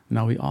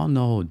Now, we all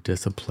know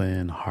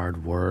discipline,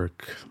 hard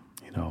work,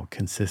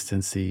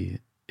 consistency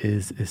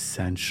is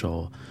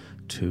essential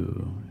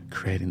to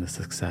creating the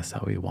success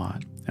that we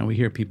want. And we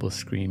hear people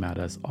scream at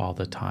us all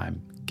the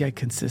time, get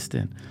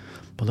consistent.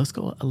 But let's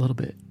go a little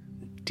bit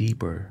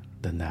deeper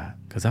than that,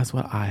 because that's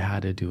what I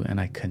had to do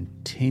and I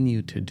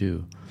continue to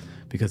do.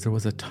 Because there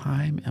was a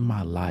time in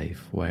my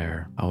life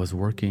where I was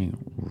working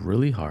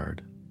really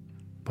hard,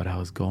 but I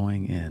was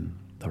going in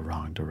the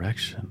wrong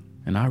direction.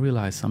 And I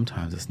realized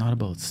sometimes it's not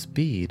about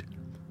speed,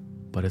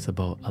 but it's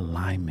about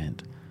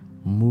alignment,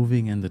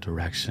 moving in the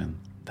direction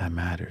that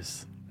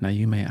matters. Now,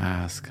 you may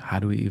ask, how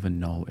do we even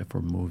know if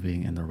we're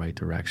moving in the right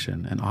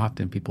direction? And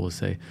often people will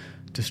say,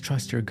 just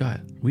trust your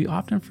gut. We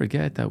often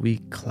forget that we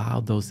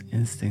cloud those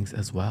instincts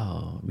as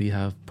well. We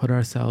have put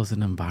ourselves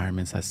in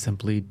environments that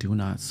simply do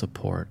not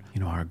support,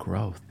 our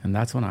growth. And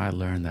that's when I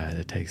learned that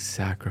it takes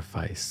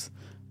sacrifice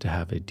to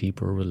have a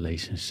deeper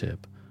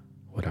relationship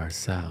with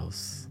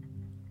ourselves.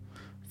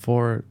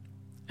 For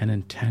an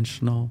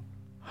intentional,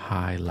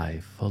 high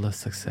life full of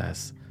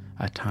success,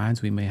 at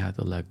times we may have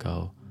to let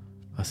go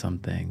of some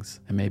things.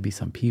 It may be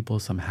some people,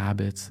 some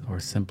habits, or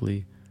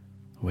simply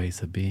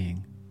ways of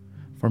being.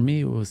 For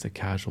me, it was the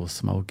casual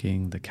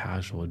smoking, the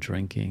casual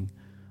drinking.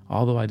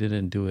 Although I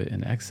didn't do it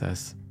in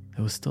excess,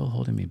 it was still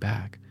holding me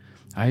back.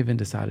 I even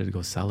decided to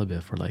go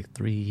celibate for like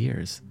 3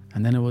 years.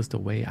 And then it was the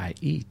way I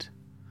eat.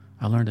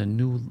 I learned a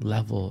new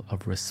level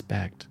of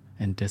respect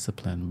and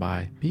discipline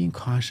by being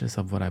conscious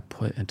of what I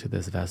put into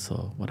this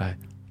vessel, what I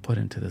put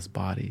into this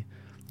body.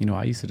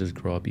 I used to just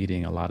grow up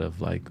eating a lot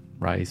of like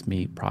rice,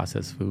 meat,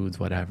 processed foods,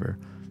 whatever,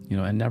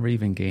 and never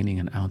even gaining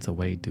an ounce of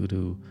weight due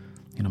to,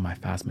 my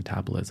fast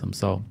metabolism.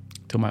 So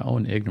to my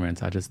own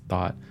ignorance, I just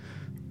thought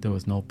there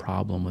was no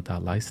problem with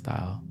that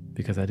lifestyle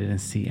because I didn't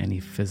see any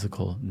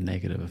physical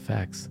negative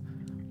effects.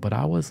 But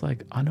I was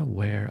like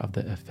unaware of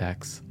the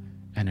effects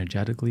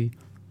energetically,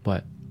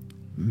 but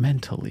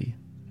mentally.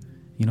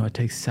 It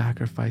takes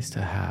sacrifice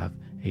to have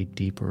a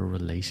deeper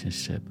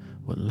relationship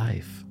with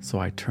life. So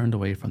I turned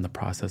away from the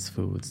processed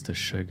foods, the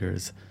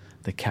sugars,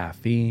 the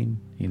caffeine,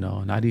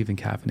 not even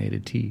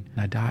caffeinated tea.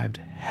 And I dived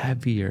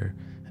heavier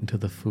into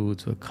the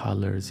foods with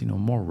colors,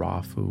 more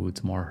raw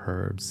foods, more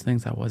herbs,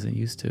 things I wasn't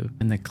used to.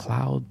 And the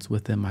clouds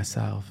within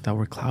myself that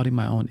were clouding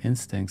my own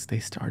instincts, they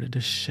started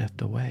to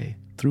shift away.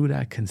 Through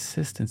that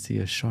consistency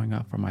of showing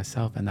up for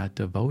myself and that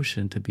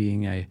devotion to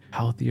being a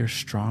healthier,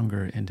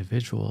 stronger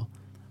individual,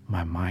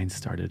 my mind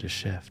started to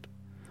shift.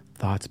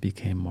 Thoughts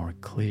became more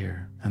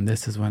clear. And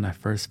this is when I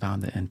first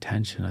found the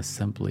intention of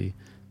simply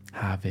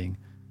having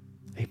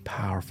a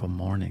powerful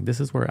morning. This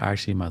is where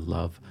actually my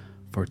love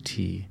for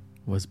tea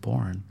was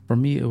born. For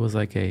me, it was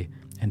like a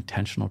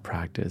intentional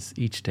practice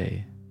each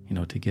day,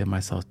 to give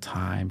myself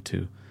time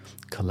to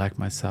collect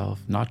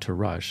myself, not to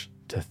rush,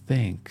 to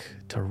think,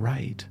 to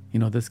write.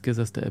 This gives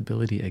us the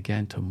ability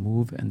again to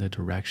move in the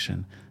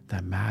direction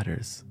that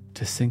matters,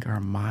 to sync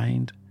our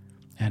mind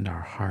and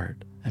our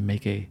heart and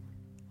make a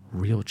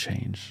real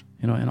change.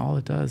 And all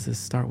it does is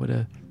start with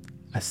a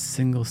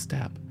single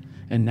step.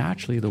 And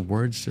naturally, the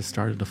words just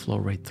started to flow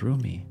right through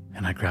me.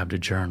 And I grabbed a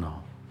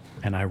journal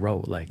and I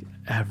wrote like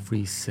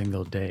every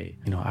single day.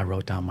 I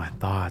wrote down my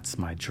thoughts,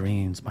 my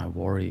dreams, my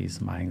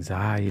worries, my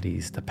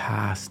anxieties, the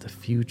past, the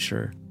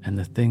future, and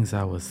the things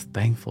I was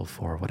thankful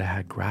for, what I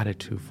had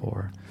gratitude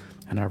for.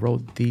 And I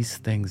wrote these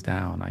things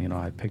down.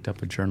 I picked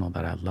up a journal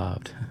that I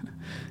loved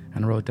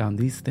and I wrote down,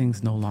 these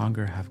things no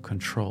longer have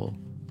control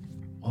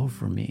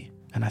over me.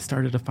 And I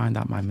started to find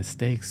out my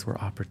mistakes were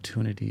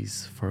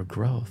opportunities for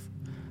growth,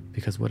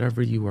 because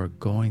whatever you are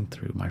going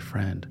through, my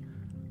friend,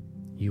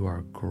 you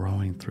are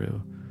growing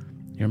through.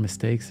 Your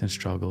mistakes and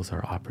struggles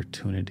are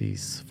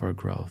opportunities for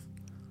growth.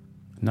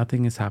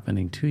 Nothing is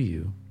happening to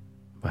you,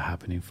 but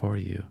happening for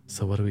you.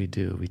 So what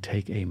do? We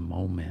take a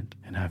moment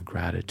and have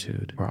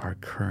gratitude for our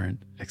current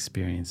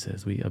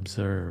experiences. We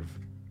observe,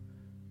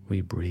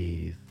 we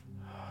breathe,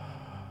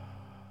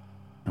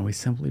 and we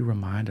simply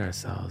remind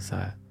ourselves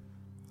that,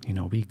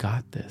 we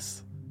got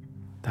this.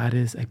 That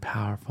is a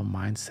powerful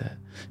mindset.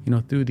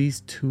 Through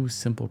these two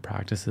simple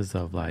practices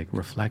of like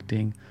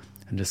reflecting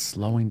and just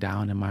slowing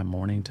down in my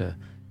morning to,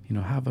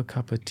 have a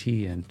cup of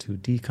tea and to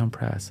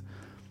decompress,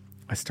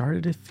 I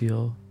started to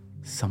feel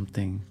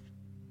something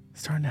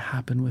starting to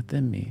happen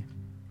within me.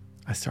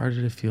 I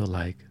started to feel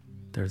like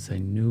there's a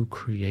new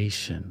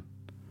creation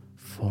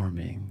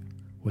forming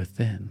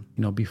within.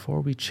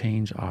 Before we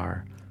change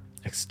our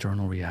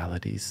external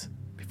realities,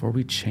 before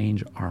we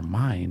change our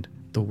mind,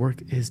 the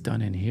work is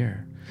done in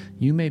here.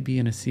 You may be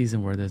in a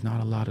season where there's not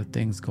a lot of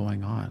things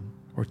going on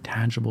or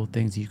tangible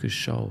things you could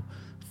show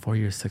for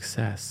your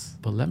success.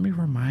 But let me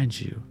remind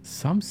you,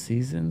 some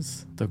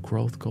seasons, the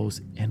growth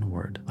goes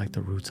inward like the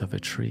roots of a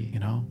tree,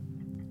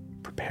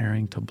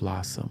 preparing to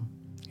blossom,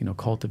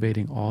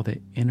 cultivating all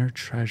the inner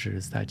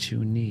treasures that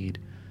you need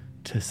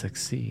to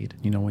succeed.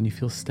 When you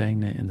feel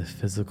stagnant in the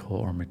physical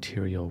or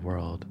material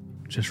world,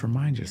 just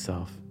remind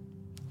yourself,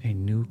 a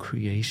new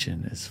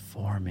creation is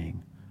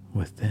forming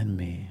within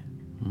me.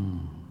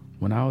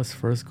 When I was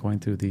first going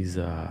through these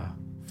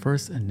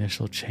first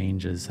initial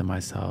changes in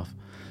myself,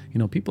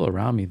 People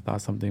around me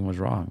thought something was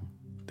wrong.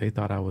 They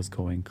thought I was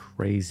going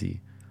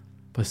crazy.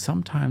 But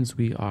sometimes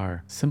we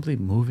are simply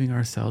moving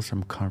ourselves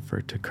from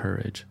comfort to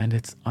courage, and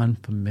it's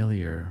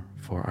unfamiliar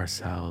for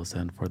ourselves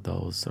and for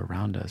those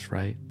around us,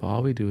 right? But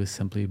all we do is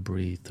simply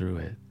breathe through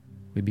it.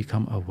 We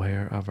become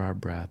aware of our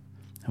breath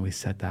and we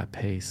set that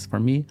pace. For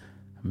me,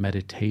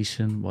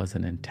 meditation was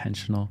an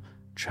intentional,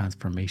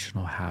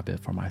 transformational habit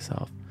for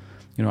myself.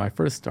 I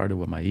first started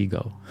with my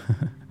ego.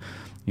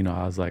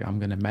 I was like, I'm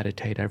going to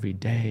meditate every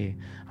day.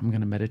 I'm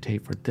going to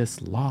meditate for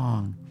this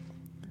long.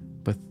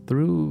 But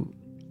through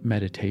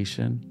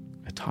meditation,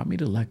 it taught me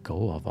to let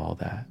go of all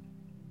that,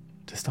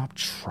 to stop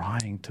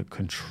trying to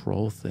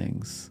control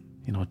things,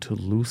 to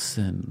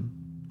loosen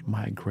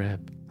my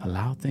grip,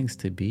 allow things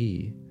to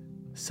be,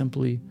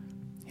 simply,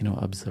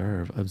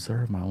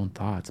 observe my own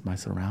thoughts, my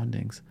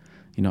surroundings.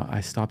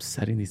 I stopped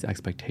setting these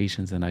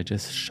expectations and I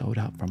just showed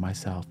up for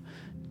myself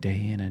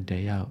day in and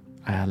day out.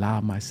 I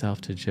allowed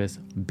myself to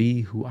just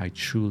be who I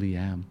truly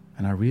am.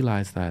 And I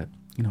realized that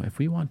if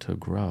we want to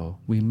grow,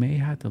 we may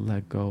have to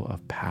let go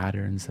of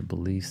patterns and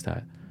beliefs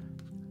that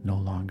no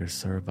longer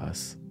serve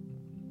us.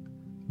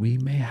 We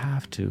may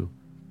have to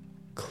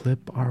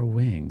clip our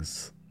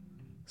wings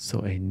so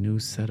a new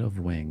set of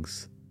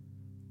wings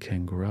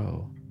can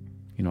grow.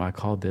 I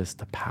call this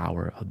the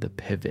power of the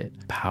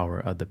pivot. Power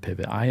of the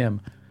pivot. I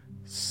am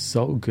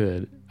so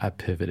good at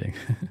pivoting.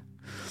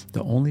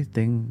 The only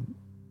thing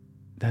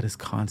that is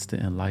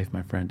constant in life,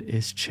 my friend,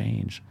 is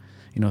change.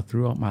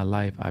 Throughout my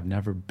life, I've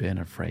never been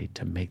afraid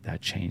to make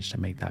that change, to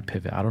make that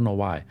pivot. I don't know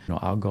why.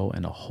 I'll go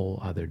in a whole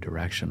other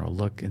direction or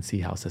look and see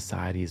how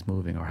society is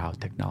moving or how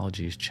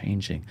technology is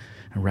changing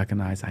and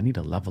recognize I need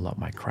to level up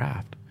my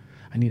craft.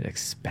 I need to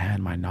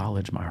expand my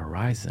knowledge, my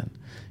horizon.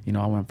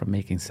 I went from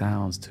making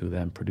sounds to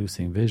then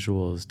producing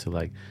visuals to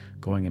like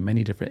going in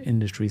many different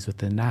industries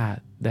within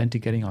that, then to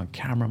getting on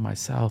camera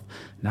myself,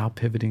 now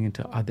pivoting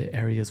into other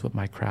areas with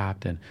my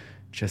craft. And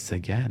just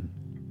again,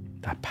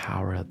 that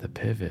power of the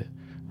pivot.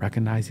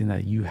 Recognizing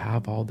that you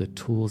have all the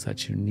tools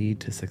that you need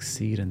to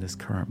succeed in this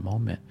current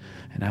moment.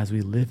 And as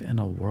we live in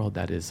a world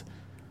that is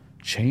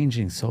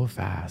changing so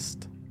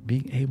fast,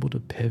 being able to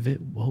pivot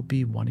will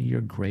be one of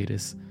your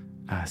greatest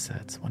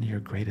assets, one of your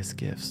greatest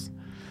gifts.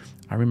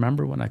 I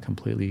remember when I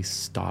completely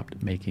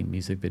stopped making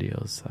music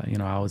videos.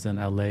 I was in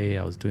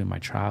LA, I was doing my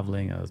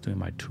traveling, I was doing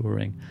my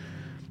touring,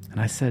 and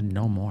I said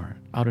no more,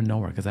 out of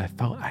nowhere, because I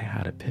felt I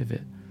had to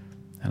pivot.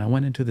 And I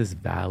went into this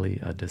valley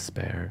of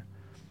despair.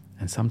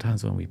 And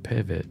sometimes when we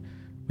pivot,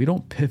 we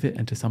don't pivot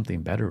into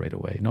something better right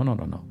away.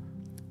 No.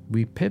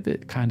 We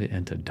pivot kind of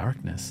into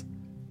darkness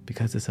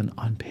because it's an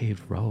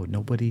unpaved road.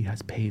 Nobody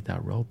has paved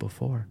that road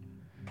before.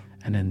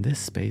 And in this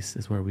space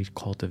is where we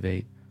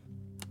cultivate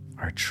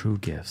our true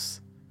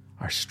gifts,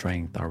 our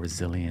strength, our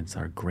resilience,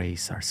 our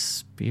grace, our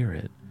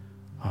spirit.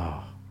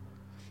 I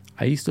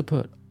used to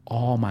put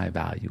all my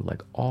value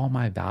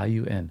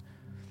in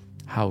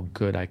how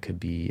good I could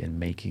be in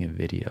making a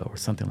video or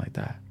something like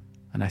that.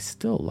 And I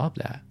still love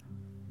that.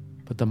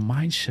 But the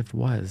mind shift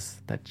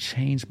that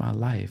changed my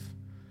life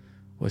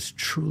was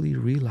truly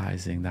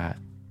realizing that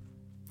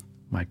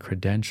my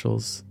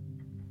credentials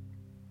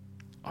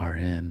are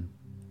in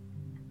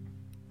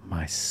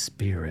my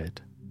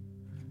spirit.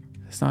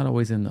 It's not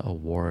always in the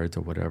awards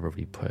or whatever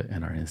we put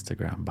in our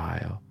Instagram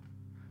bio.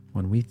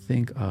 When we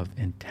think of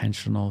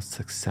intentional,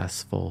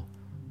 successful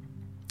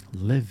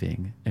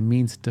living, it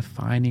means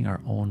defining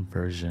our own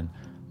version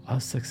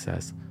of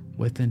success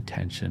with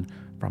intention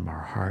from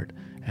our heart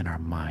and our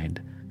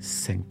mind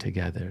sync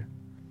together.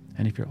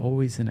 And if you're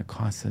always in a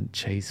constant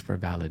chase for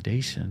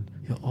validation,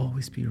 you'll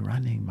always be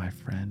running, my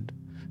friend.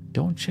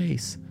 Don't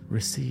chase,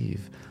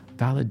 receive.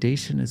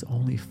 Validation is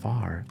only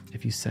far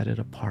if you set it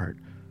apart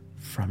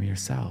from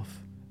yourself.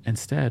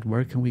 Instead,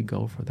 where can we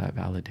go for that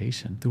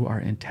validation? Through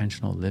our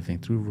intentional living,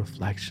 through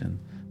reflection,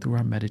 through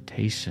our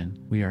meditation.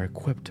 We are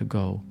equipped to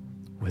go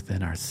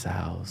within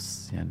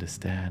ourselves, you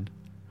understand?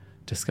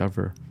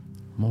 Discover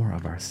more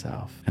of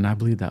ourselves. And I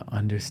believe that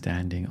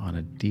understanding on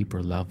a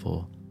deeper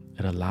level,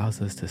 it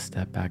allows us to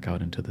step back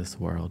out into this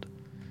world.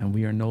 And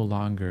we are no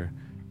longer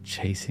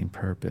chasing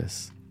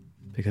purpose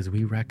because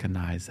we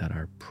recognize that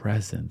our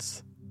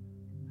presence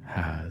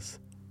has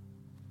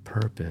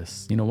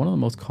purpose. One of the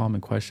most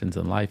common questions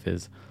in life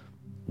is,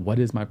 what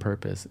is my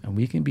purpose? And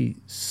we can be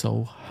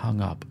so hung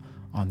up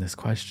on this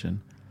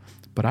question.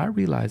 But I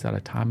realized at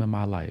a time in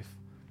my life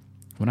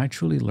when I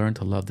truly learned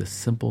to love the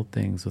simple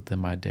things within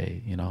my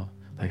day,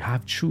 like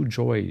have true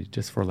joy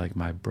just for like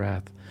my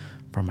breath,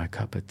 for my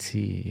cup of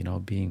tea,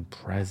 being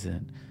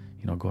present,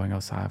 going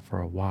outside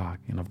for a walk.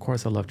 Of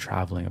course I love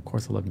traveling. Of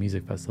course I love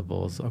music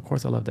festivals. Of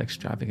course I love the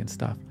extravagant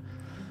stuff.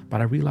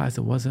 But I realized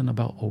it wasn't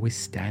about always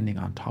standing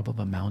on top of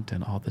a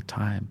mountain all the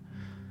time,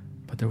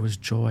 but there was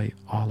joy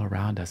all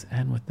around us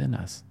and within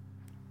us.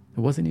 It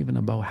wasn't even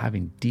about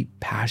having deep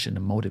passion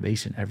and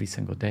motivation every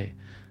single day,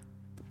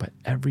 but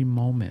every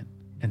moment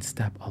and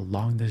step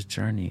along this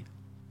journey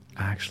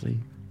actually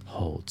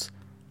holds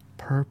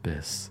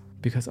purpose,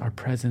 because our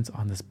presence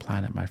on this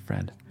planet, my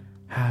friend,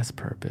 has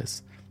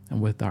purpose.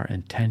 And with our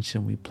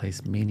intention, we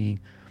place meaning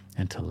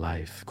into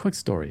life. Quick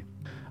story.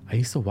 I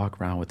used to walk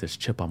around with this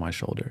chip on my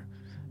shoulder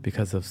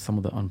because of some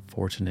of the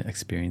unfortunate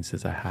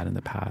experiences I had in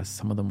the past.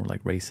 Some of them were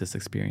like racist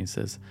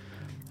experiences.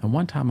 And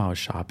one time I was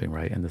shopping,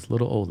 right? And this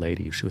little old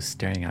lady, she was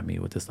staring at me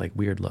with this like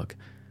weird look.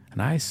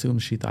 And I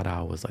assumed she thought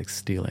I was like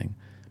stealing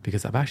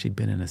because I've actually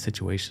been in a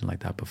situation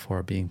like that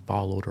before, being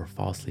followed or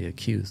falsely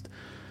accused.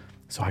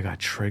 So I got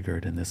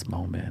triggered in this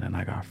moment and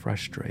I got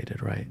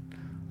frustrated, right?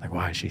 Like,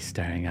 why is she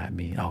staring at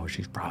me? Oh,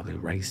 she's probably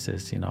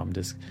racist. I'm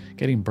just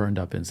getting burned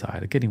up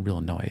inside, getting real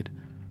annoyed.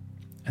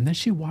 And then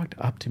she walked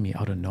up to me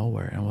out of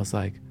nowhere and was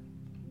like,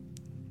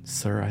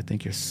 "Sir, I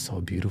think you're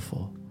so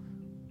beautiful."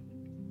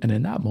 And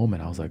in that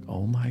moment, I was like,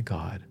 oh my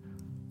God,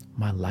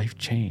 my life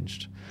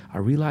changed. I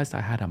realized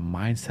I had a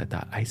mindset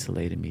that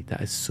isolated me,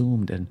 that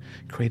assumed and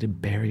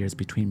created barriers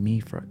between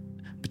me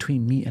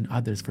and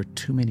others for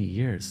too many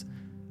years.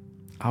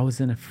 I was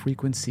in a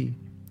frequency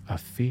of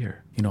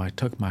fear. I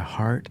took my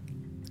heart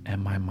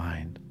and my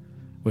mind,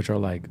 which are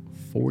like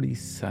 40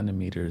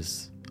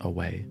 centimeters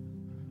away,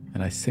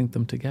 and I synced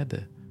them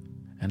together.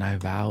 And I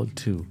vowed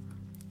to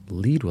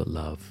lead with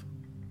love.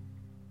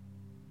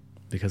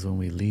 Because when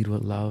we lead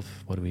with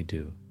love, what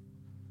do?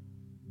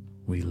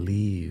 We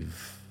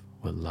leave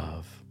with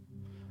love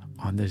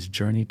on this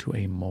journey to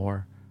a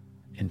more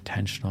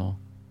intentional,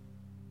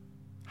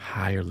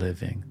 higher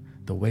living.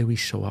 The way we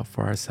show up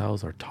for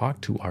ourselves or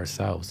talk to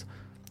ourselves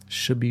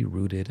should be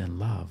rooted in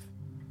love.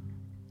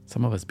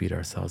 Some of us beat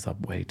ourselves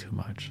up way too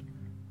much.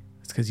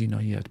 It's because you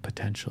have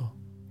potential.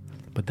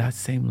 But that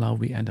same love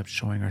we end up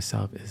showing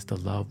ourselves is the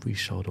love we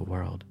show the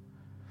world.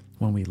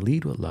 When we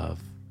lead with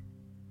love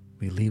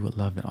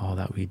in all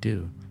that we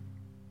do,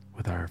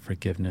 with our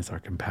forgiveness, our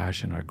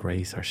compassion, our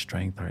grace, our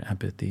strength, our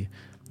empathy.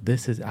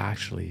 This is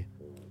actually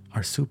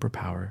our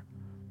superpower.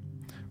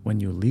 When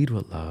you lead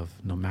with love,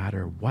 no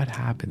matter what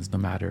happens, no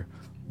matter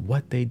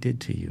what they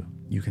did to you,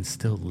 you can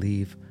still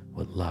leave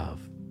with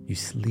love. You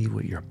leave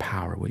with your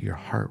power, with your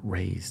heart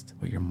raised,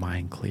 with your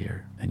mind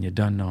clear. And you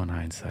done know in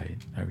hindsight,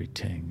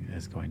 everything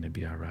is going to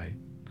be all right.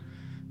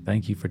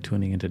 Thank you for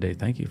tuning in today.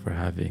 Thank you for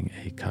having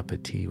a cup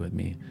of tea with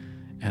me.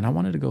 And I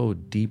wanted to go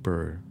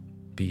deeper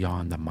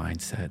beyond the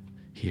mindset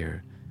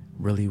here,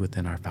 really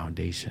within our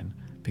foundation,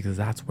 because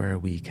that's where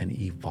we can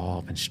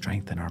evolve and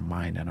strengthen our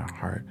mind and our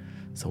heart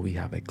so we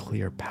have a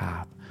clear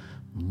path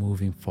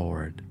moving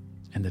forward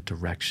in the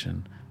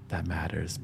direction that matters.